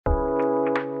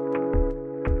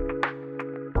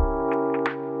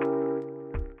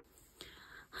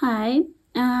Hi,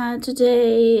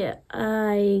 today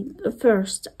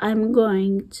I'm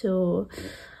going to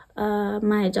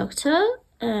my doctor,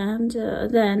 and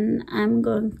then I'm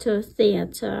going to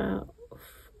theater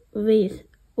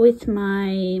with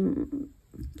my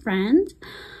friend,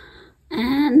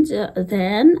 and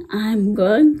then I'm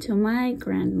going to my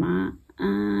grandma.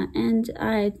 And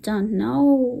I don't know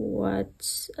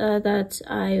what that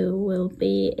I will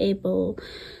be able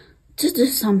to do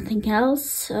something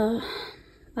else,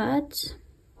 but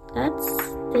that's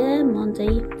the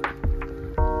Monday.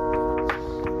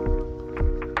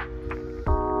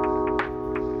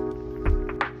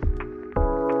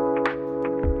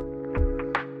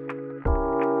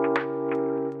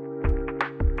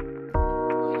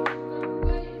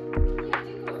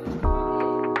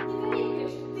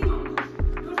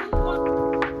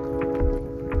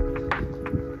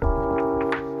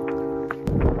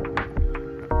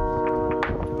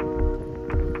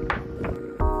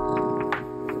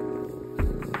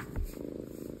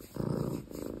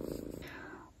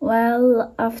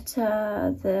 Well,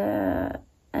 after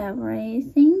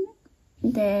everything,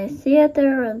 the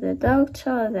theater, the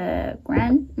doctor,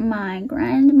 my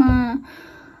grandma,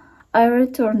 I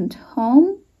returned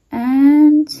home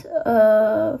and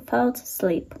fell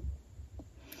asleep.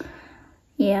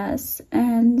 Yes,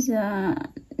 and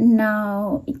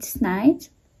now it's night,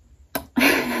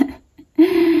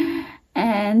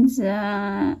 and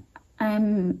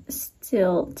I'm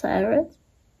still tired.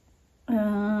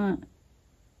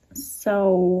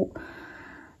 So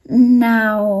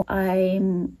now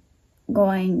I'm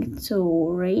going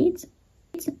to read,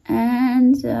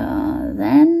 and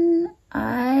then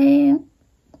I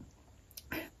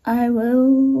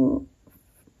will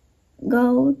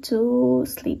go to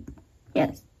sleep.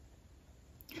 Yes.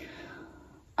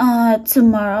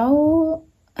 Tomorrow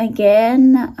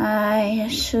again I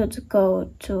should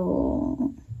go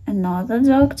to another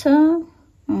doctor.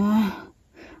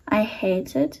 I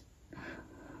hate it.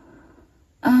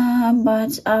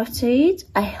 But after it,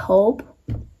 I hope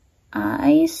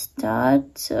I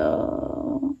start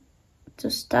to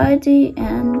study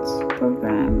and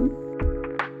program.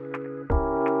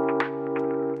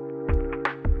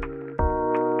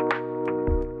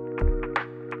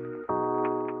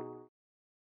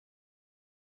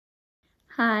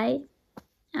 Hi.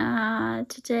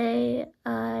 Today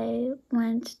I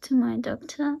went to my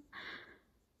doctor,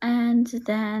 and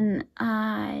then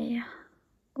I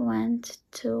went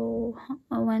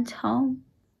home,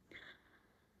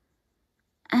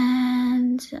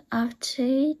 and after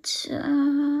it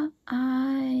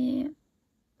I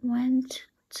went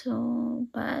to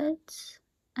bed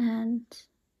and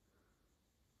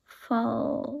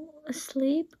fall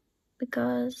asleep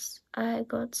because I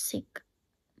got sick.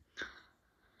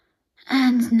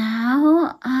 And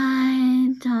now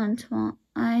I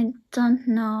don't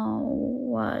know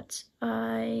what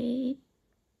I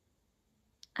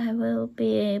will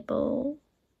be able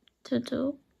to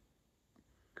do,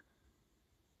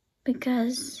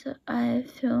 because I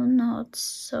feel not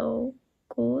so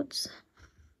good,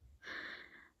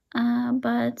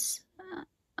 but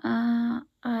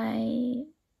I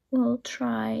will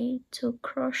try to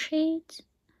crochet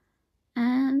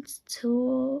and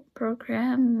to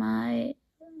program my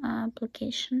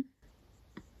application.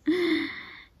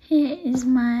 Here is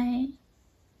my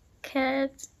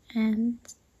cat, and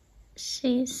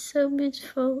she's so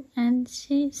beautiful and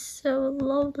she's so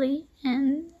lovely,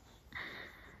 and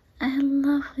I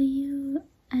love you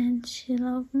and she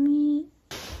loves me.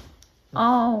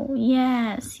 Oh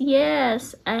yes,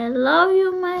 I love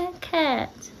you, my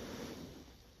cat.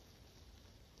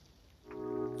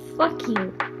 Fuck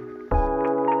you.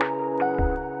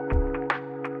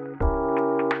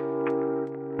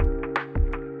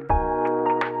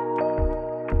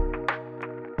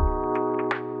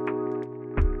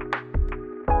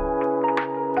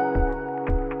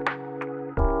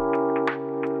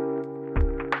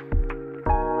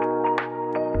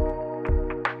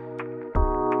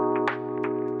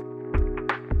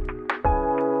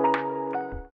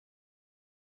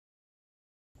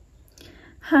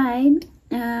 Hi,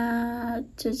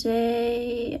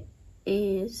 today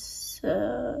is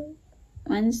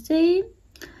Wednesday,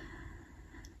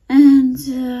 and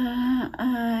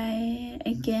I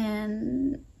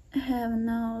again have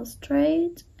no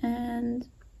straight, and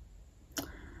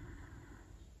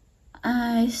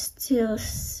I'm still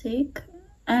sick,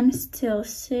 and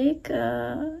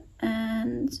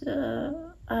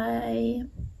I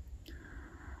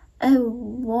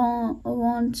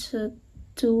want to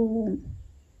do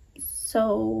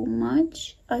so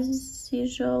much as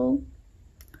usual.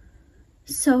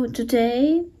 So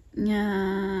today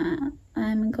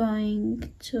I'm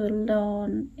going to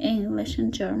learn English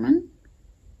and German,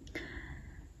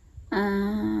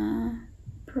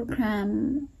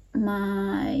 program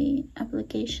my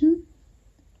application,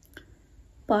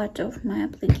 part of my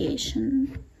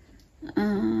application,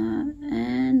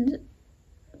 and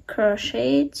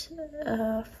crochet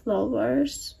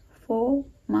flowers for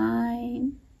my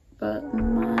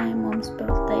mom's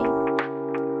birthday.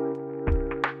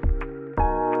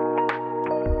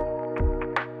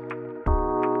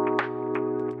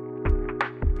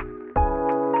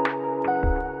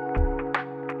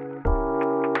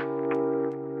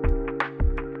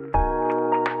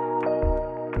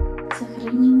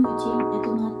 Сохрани мой день,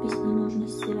 эту надпись не нужно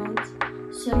стирать.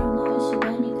 Все равно я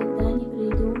сюда никогда не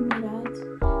приду умирать.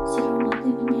 Все равно ты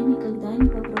меня никогда не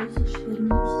попросишь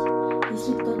вернись.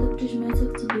 Если кто-то прижмется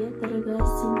к тебе, дорогая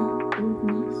стена,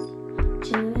 улыбнись.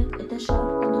 Человек — это шар, а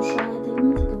душа — это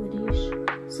нить, говоришь.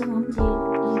 В самом деле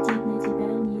летит на тебя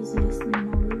неизвестный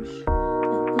малыш.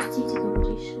 Отпустить,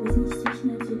 говоришь, вознестись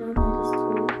над зеленой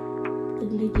листвой. Ты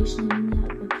глядишь на меня,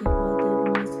 как я падаю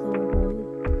вниз головой.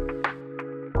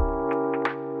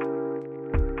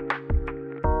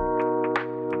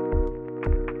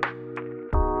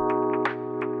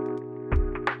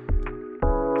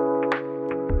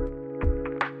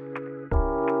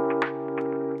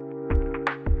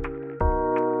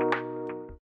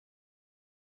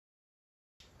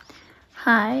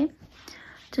 Hi,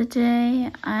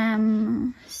 today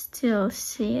I'm still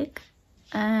sick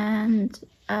and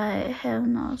I have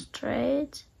no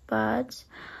strength, but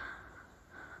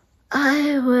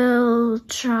I will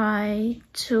try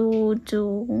to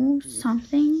do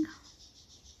something,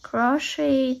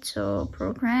 crochet or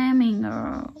programming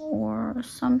or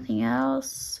something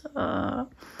else.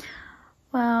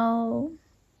 Well,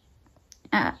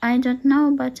 I don't know,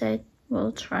 but I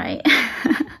will try.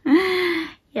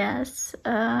 Yes,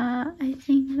 I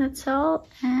think that's all,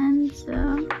 and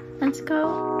let's go.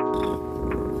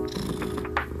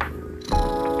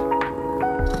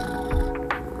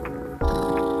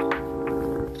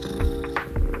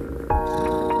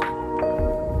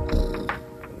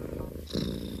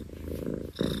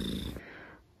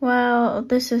 Well,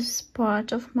 this is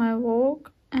part of my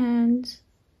work, and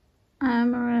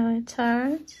I'm really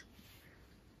tired.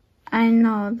 I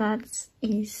know that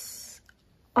is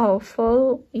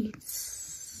awful,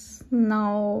 it's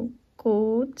no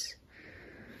good,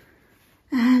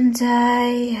 and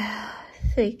I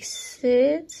fix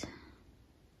it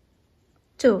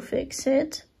to fix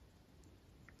it,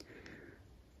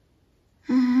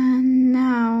 and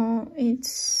now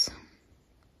it's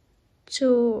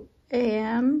 2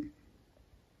 a.m.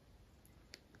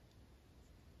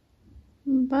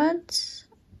 but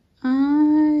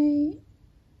I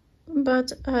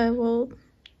will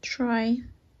try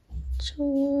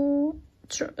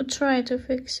to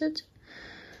fix it.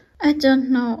 I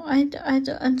don't know. I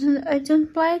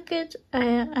don't like it.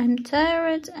 I'm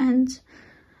tired and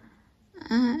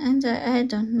I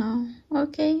don't know.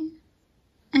 Okay.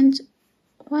 And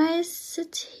why is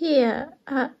it here?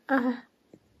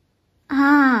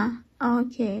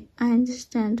 Okay. I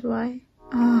understand why.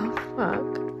 Oh,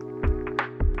 fuck.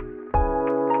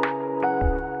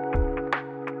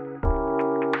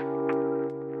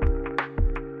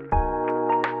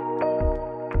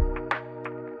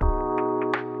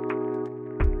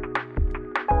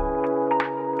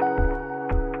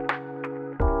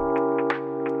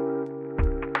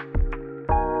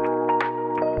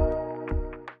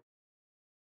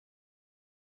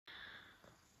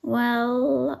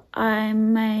 Well, I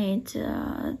made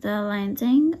the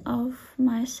landing of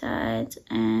my site,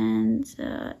 and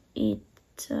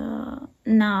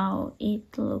now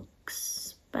it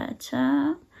looks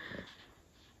better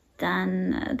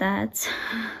than that.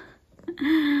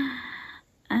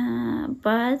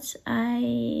 But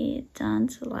I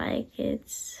don't like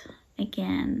it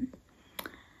again.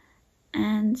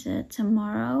 And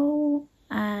tomorrow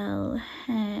I'll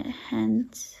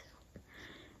hand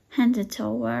it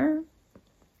over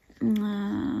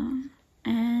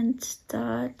and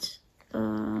start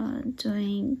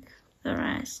doing the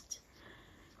rest.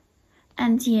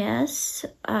 And yes,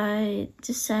 I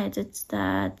decided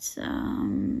that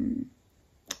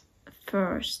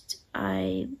first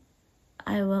I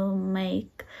will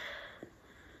make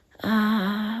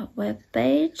a web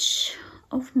page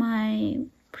of my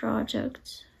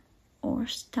project or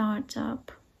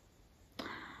startup.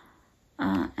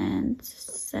 And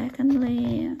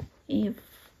secondly, if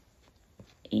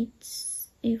it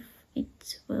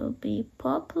will be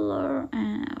popular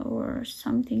or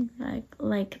something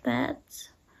like that,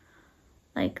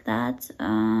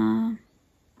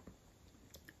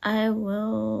 I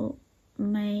will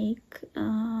make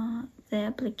the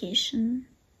application.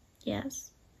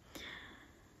 Yes.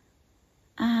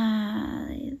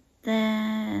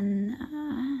 Then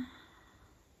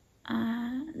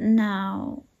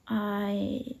now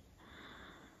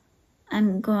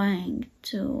I'm going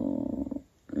to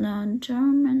learn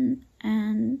German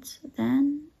and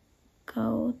then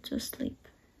go to sleep.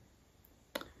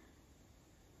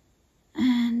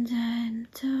 And I'm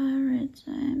tired,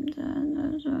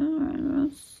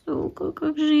 сука,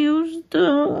 как же я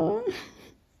устала.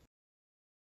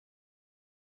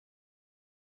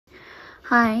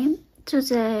 Hi,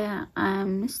 today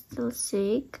I'm still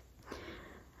sick,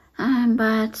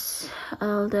 but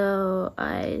although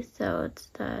I thought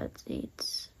that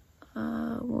it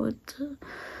would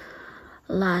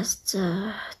last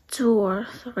 2 or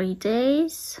 3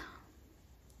 days,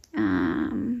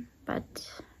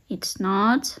 but it's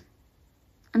not,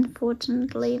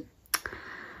 unfortunately.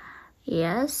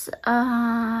 Yes,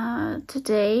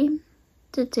 today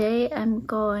I'm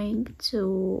going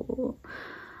to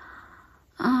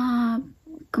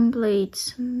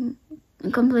complete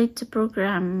to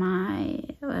program my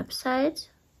website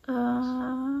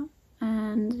and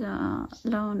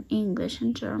learn English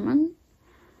and German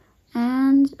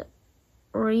and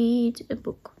read a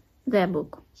book, that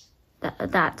book.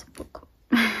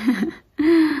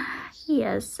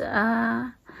 Yes,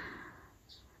 and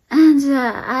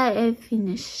I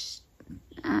finished.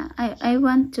 I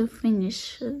want to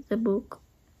finish the book.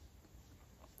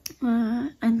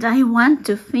 And I want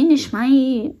to finish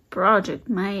my project,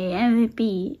 my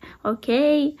MVP,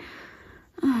 okay?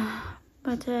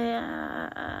 But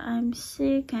I'm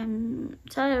sick, I'm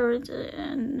tired,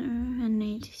 and I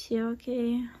need to see,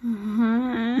 okay?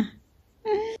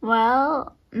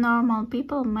 Well, normal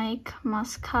people make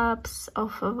mockups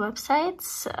of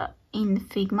websites in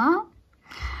Figma,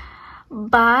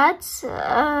 but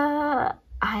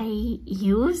I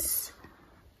use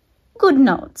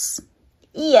GoodNotes.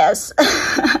 Yes,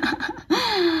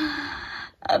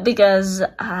 because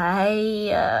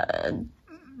I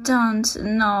don't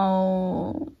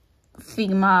know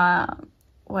Figma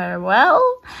very well,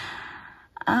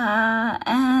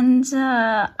 and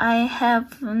I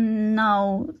have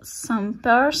know some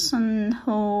person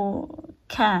who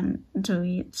can do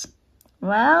it.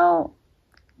 Well,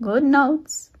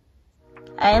 GoodNotes,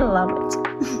 I love it.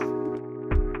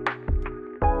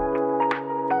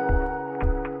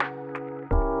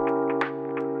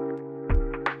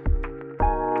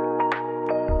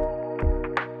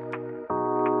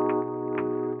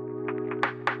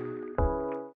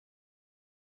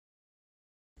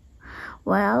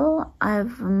 Well,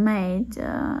 I've made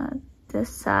the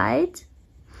site,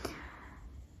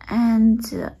 and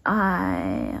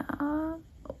I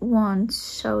won't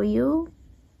show you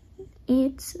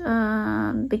it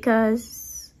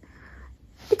because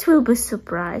it will be a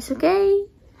surprise, okay?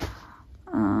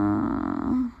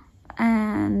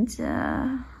 And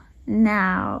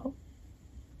now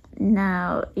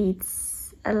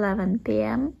it's 11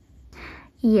 p.m.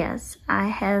 Yes, I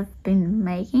have been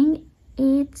making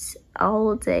it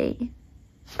all day.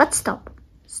 But stop.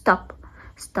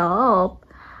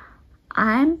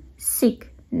 I'm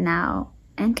sick now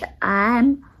and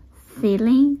I'm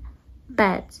feeling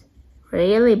bad,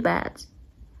 really bad.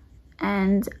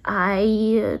 And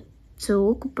I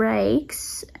took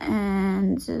breaks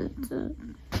and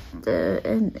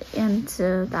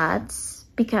that's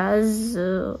because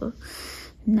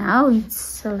now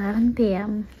it's 11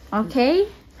 p.m. okay?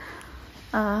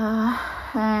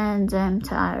 And I'm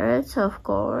tired, of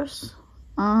course.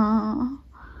 And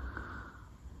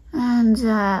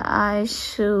I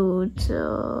should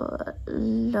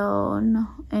learn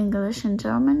English and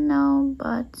German now,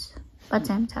 but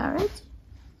I'm tired,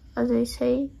 as I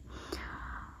said.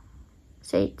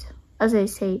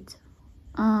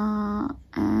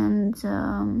 And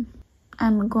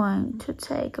I'm going to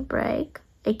take a break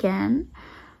again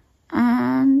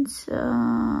and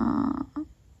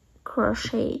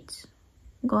crochet.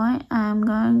 I'm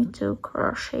going to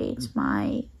crochet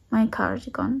my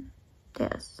cardigan.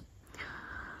 Yes.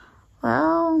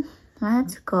 Well,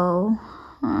 let's go.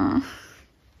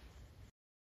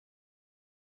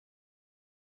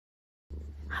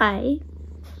 Hi.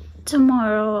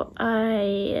 Tomorrow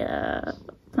I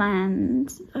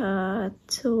planned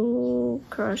to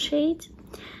crochet,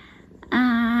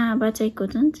 but I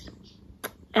couldn't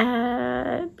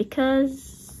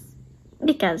because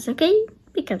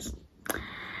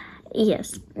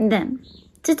yes. Then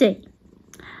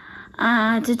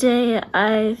today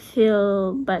I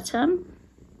feel better,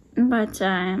 but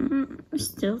I'm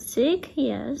still sick.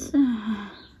 Yes,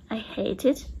 I hate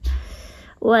it.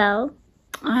 Well,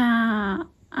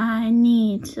 I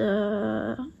need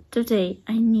today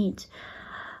I need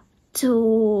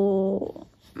to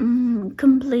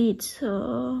complete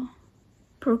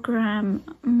program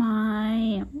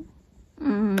my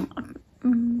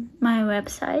my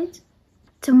website.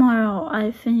 Tomorrow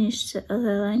I finished the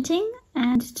landing,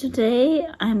 and today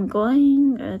I'm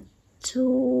going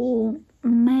to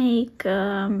make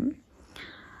the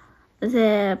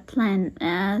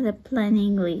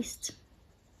planning list.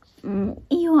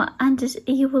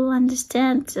 You will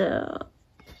understand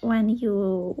when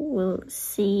you will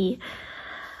see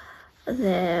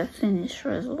the finished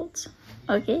results.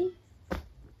 Okay.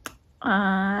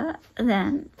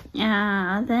 Then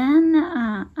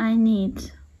I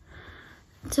need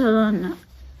to learn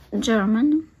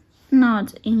German,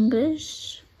 not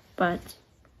English, but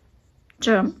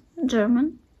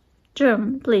German,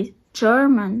 please,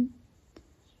 German.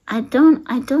 I didn't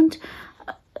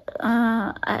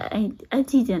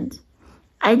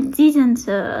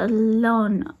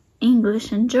learn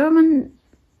English and German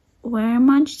very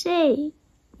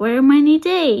many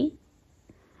days.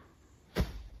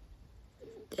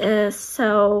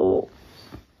 So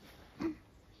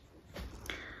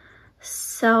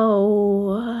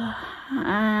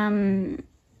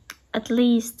at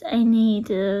least I need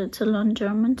to learn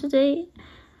German today,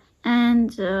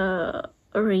 and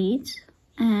read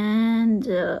and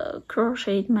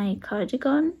crochet my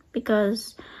cardigan,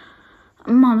 because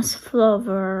mom's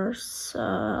flowers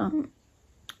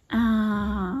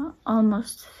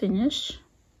almost finished,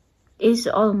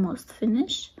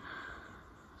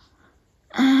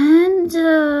 and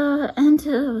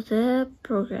the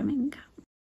programming.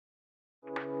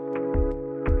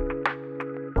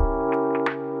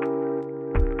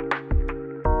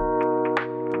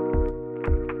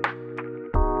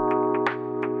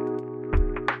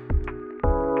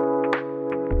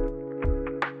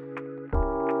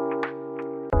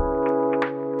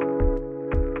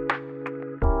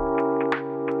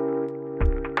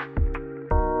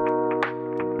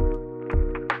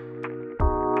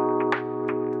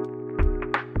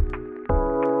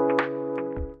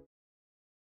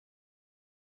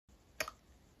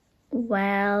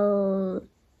 Well,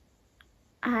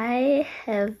 I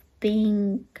have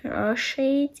been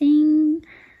crocheting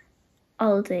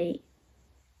all day.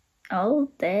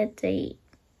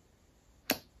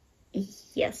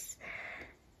 Yes.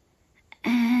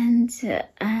 And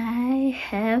I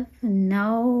have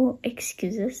no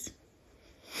excuses.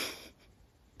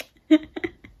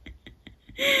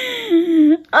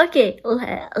 Okay,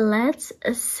 let's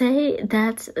say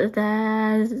that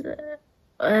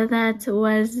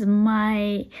was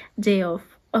my day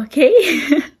off,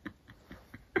 okay?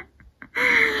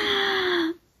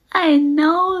 I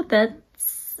know that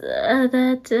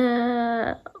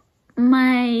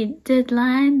my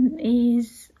deadline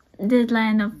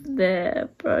of the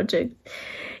project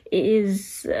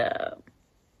is the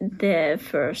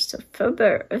 1st of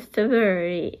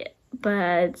February,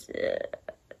 but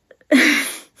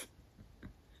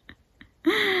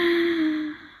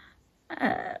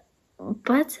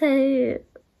but I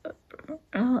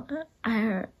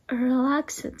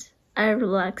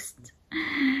relaxed,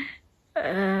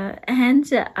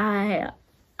 and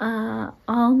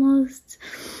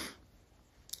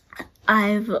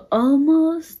I've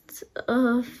almost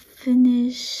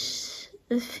finished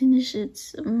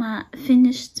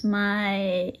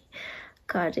my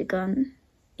cardigan.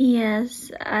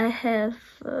 Yes, I have.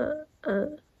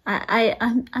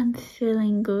 I'm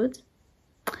feeling good,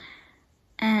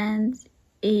 and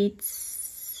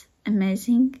it's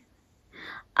amazing.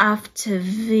 After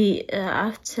the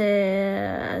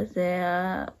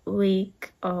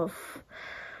week of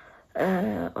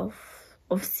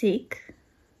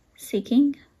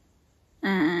seeking,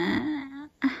 I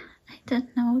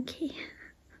don't know. Okay.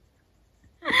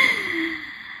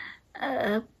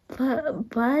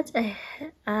 But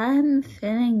I'm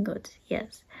feeling good,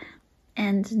 yes.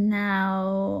 And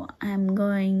now I'm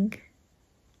going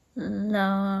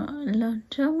learn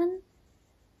German.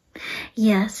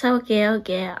 Yes,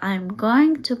 okay. I'm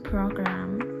going to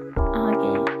program